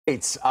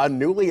A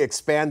newly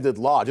expanded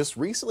law just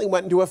recently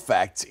went into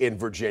effect in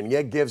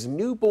Virginia, gives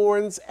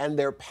newborns and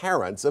their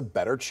parents a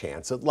better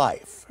chance at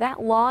life. That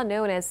law,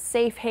 known as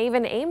Safe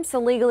Haven, aims to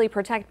legally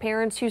protect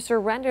parents who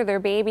surrender their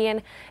baby,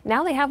 and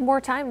now they have more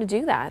time to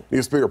do that.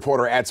 News Bureau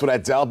reporter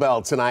Antoinette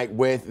Delbell tonight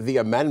with the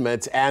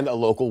amendment and a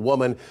local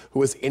woman who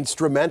was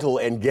instrumental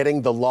in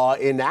getting the law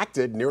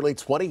enacted nearly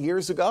 20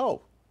 years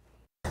ago.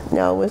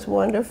 No, it was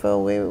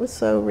wonderful. We were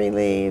so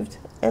relieved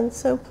and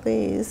so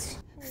pleased.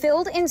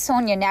 Filled in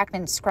Sonia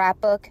Nachman's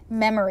scrapbook,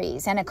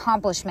 memories and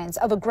accomplishments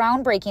of a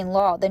groundbreaking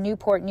law the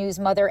Newport News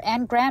mother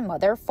and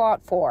grandmother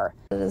fought for.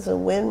 It is a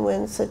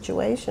win-win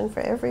situation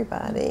for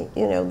everybody.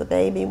 You know, the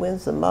baby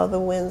wins, the mother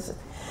wins.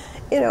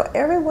 You know,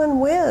 everyone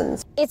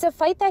wins. It's a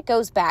fight that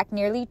goes back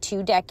nearly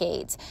 2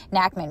 decades.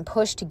 Nachman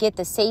pushed to get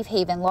the Safe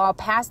Haven law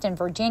passed in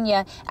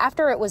Virginia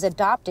after it was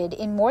adopted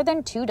in more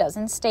than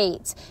 24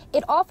 states.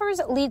 It offers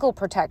legal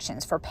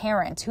protections for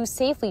parents who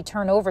safely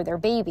turn over their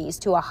babies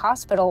to a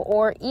hospital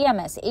or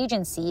EMS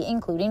agency,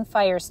 including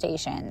fire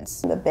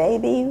stations. The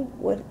baby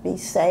would be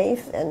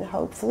safe and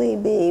hopefully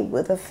be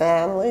with a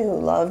family who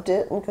loved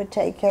it and could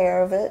take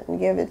care of it and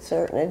give it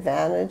certain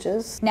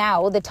advantages.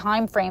 Now, the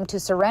time frame to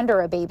surrender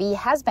a baby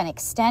has been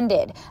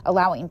extended,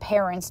 allowing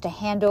parents to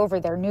hand over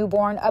their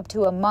newborn up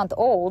to a month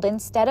old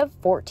instead of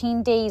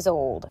 14 days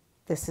old.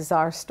 This is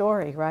our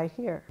story right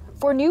here.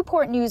 For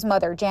Newport News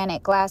mother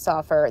Janet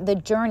Glassoffer, the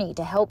journey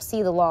to help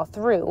see the law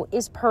through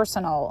is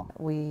personal.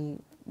 We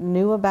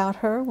knew about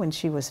her when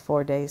she was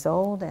 4 days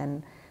old,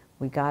 and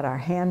we got our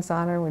hands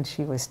on her when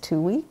she was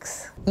 2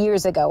 weeks.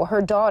 Years ago,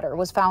 her daughter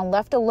was found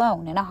left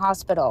alone in a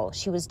hospital.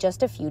 She was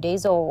just a few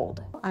days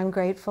old. I'm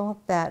grateful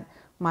that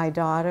my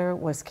daughter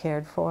was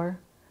cared for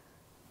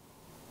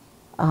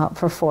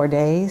 4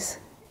 days.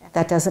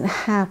 That doesn't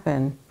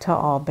happen to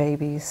all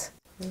babies.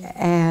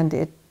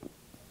 And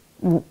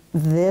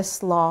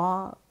this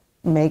law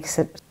makes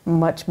it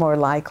much more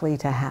likely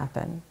to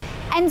happen.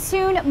 And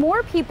soon,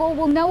 more people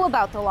will know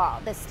about the law.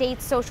 The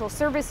state's Social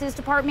Services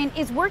Department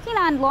is working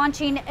on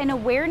launching an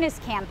awareness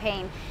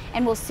campaign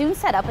and will soon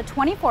set up a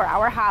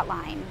 24-hour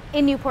hotline.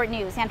 In Newport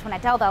News,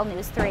 Antoinette Delbell,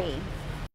 News 3.